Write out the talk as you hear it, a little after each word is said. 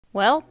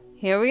Well,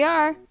 here we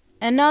are.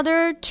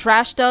 Another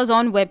Trashtas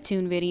on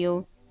Webtoon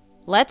video.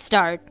 Let's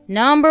start.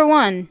 Number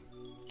 1.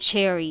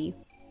 Cherri.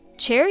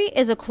 Cherri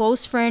is a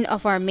close friend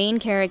of our main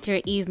character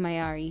Eve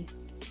Mayari,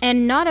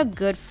 and not a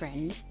good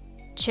friend.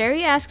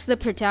 Cherri asks the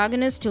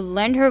protagonist to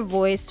lend her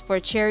voice for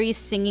Cherri's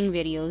singing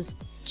videos.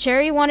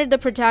 Cherri wanted the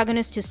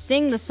protagonist to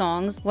sing the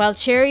songs, while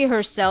Cherri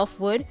herself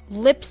would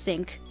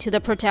lip-sync to the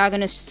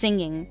protagonist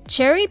singing.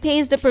 Cherri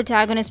pays the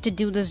protagonist to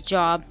do this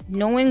job,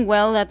 knowing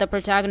well that the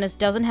protagonist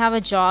doesn't have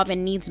a job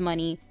and needs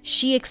money.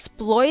 She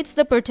exploits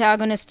the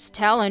protagonist's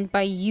talent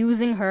by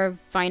using her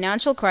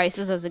financial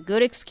crisis as a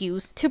good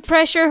excuse to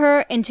pressure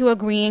her into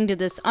agreeing to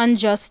this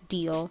unjust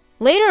deal.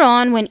 Later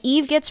on, when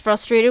Eve gets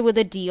frustrated with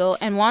the deal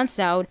and wants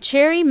out,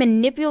 Cherri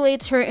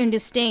manipulates her into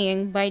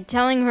staying by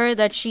telling her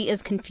that she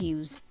is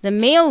confused. The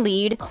male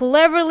lead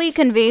cleverly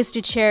conveys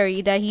to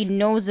Cherri that he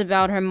knows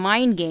about her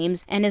mind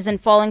games and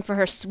isn't falling for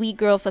her sweet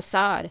girl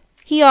facade.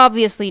 He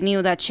obviously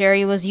knew that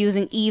Cherri was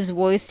using Eve's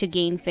voice to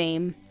gain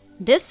fame.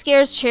 This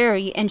scares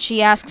Cherri, and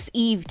she asks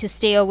Eve to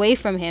stay away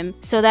from him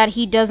so that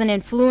he doesn't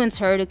influence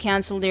her to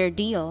cancel their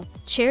deal.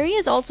 Cherri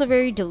is also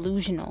very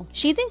delusional.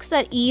 She thinks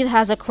that Eve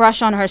has a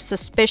crush on her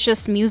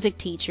suspicious music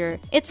teacher.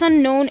 It's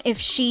unknown if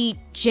she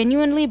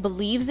genuinely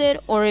believes it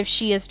or if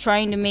she is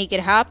trying to make it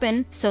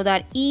happen so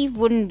that Eve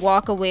wouldn't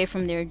walk away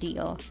from their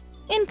deal.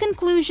 In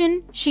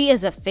conclusion, she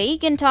is a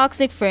fake and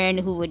toxic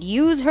friend who would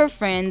use her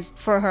friends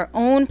for her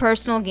own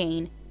personal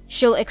gain.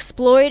 She'll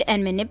exploit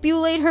and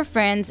manipulate her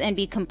friends and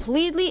be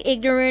completely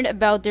ignorant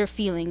about their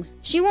feelings.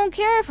 She won't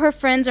care if her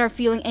friends are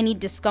feeling any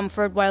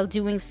discomfort while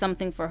doing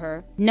something for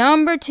her.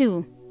 Number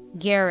 2.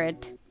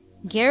 Giaret.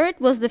 Giaret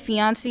was the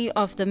fiancé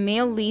of the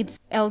male lead's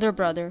elder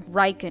brother,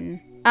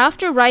 Raikon.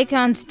 After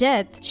Raikon's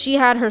death, she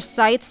had her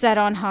sights set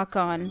on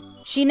Hakan.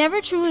 She never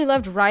truly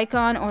loved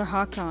Raikon or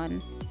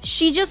Hakan.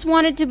 She just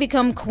wanted to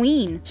become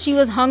queen. She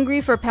was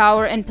hungry for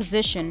power and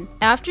position.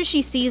 After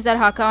she sees that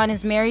Hakan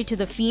is married to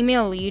the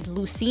female lead,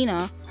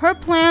 Lucina, her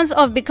plans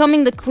of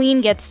becoming the queen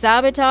get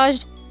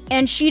sabotaged,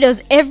 and she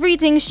does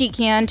everything she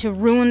can to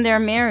ruin their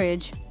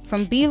marriage.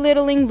 From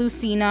belittling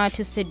Lucina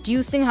to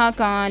seducing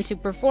Hakan to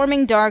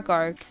performing dark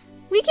arts.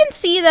 We can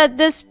see that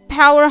this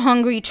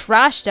power-hungry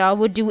Trashta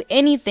would do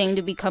anything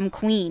to become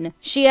queen.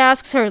 She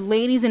asks her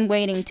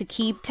ladies-in-waiting to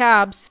keep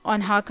tabs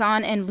on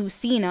Hakan and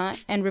Lucina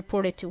and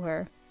report it to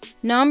her.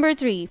 Number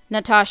 3.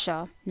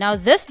 Natasha. Now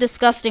this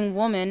disgusting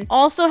woman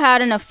also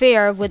had an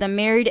affair with a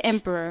married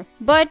emperor,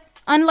 but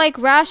unlike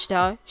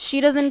Rashta, she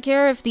doesn't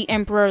care if the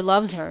emperor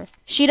loves her.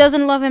 She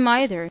doesn't love him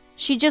either.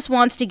 She just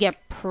wants to get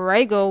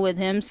prego with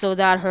him so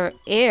that her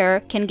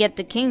heir can get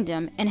the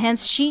kingdom, and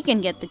hence she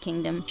can get the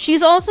kingdom.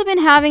 She's also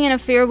been having an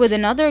affair with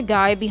another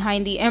guy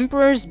behind the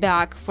emperor's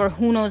back for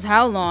who knows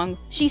how long.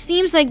 She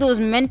seems like those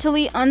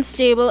mentally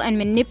unstable and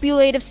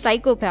manipulative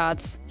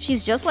psychopaths.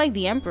 She's just like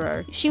the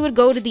emperor. She would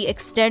go to the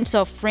extent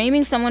of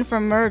framing someone for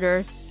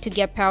murder to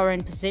get power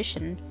and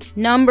position.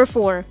 Number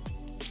 4.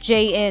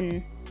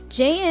 Jae-In.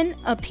 Jae-In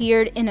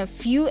appeared in a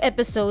few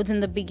episodes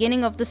in the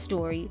beginning of the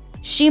story.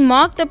 She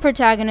mocked the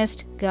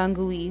protagonist,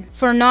 Gangui,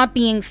 for not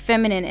being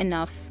feminine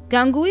enough.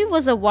 Gangui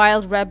was a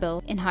wild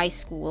rebel in high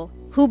school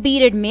who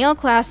beated male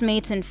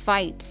classmates in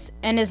fights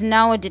and is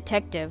now a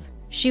detective.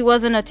 She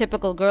wasn't a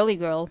typical girly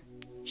girl.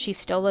 She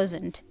still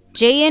isn't.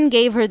 Jae-In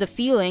gave her the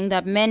feeling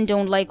that men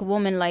don't like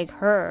women like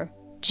her.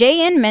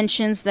 Jae-In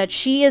mentions that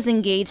she is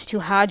engaged to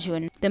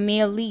Hajun, the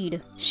male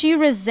lead. She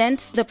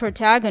resents the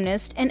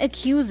protagonist and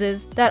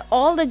accuses that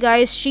all the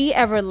guys she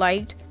ever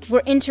liked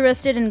were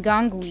interested in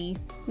Gangui,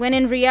 when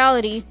in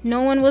reality,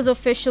 no one was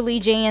officially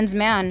Jae-In's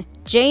man.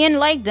 Jae-In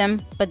liked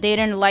them, but they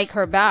didn't like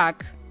her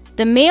back.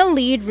 The male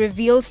lead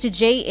reveals to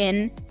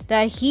Jae-In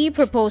that he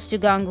proposed to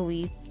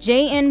Gangui.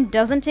 Jae-In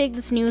doesn't take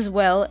this news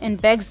well and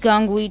begs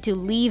Gangui to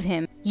leave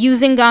him,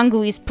 using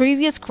Gangui's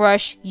previous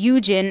crush,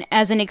 Yujin,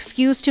 as an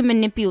excuse to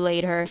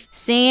manipulate her,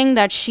 saying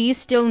that she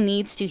still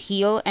needs to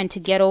heal and to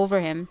get over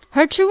him.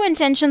 Her true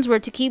intentions were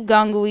to keep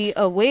Gangui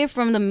away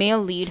from the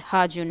male lead,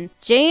 Hajun.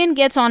 Jae-In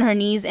gets on her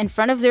knees in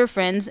front of their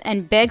friends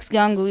and begs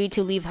Gangui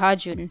to leave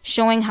Hajun,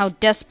 showing how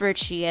desperate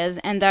she is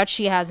and that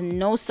she has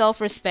no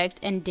self-respect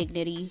and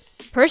dignity.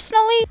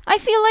 Personally, I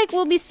feel like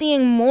we'll be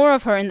seeing more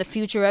of her in the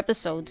future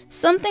episodes.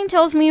 Something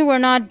tells me we're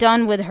not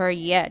done with her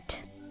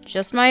yet.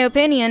 Just my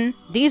opinion.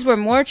 These were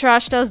more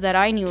Trashtas that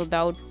I knew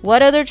about.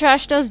 What other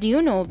Trashtas do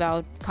you know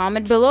about?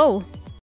 Comment below.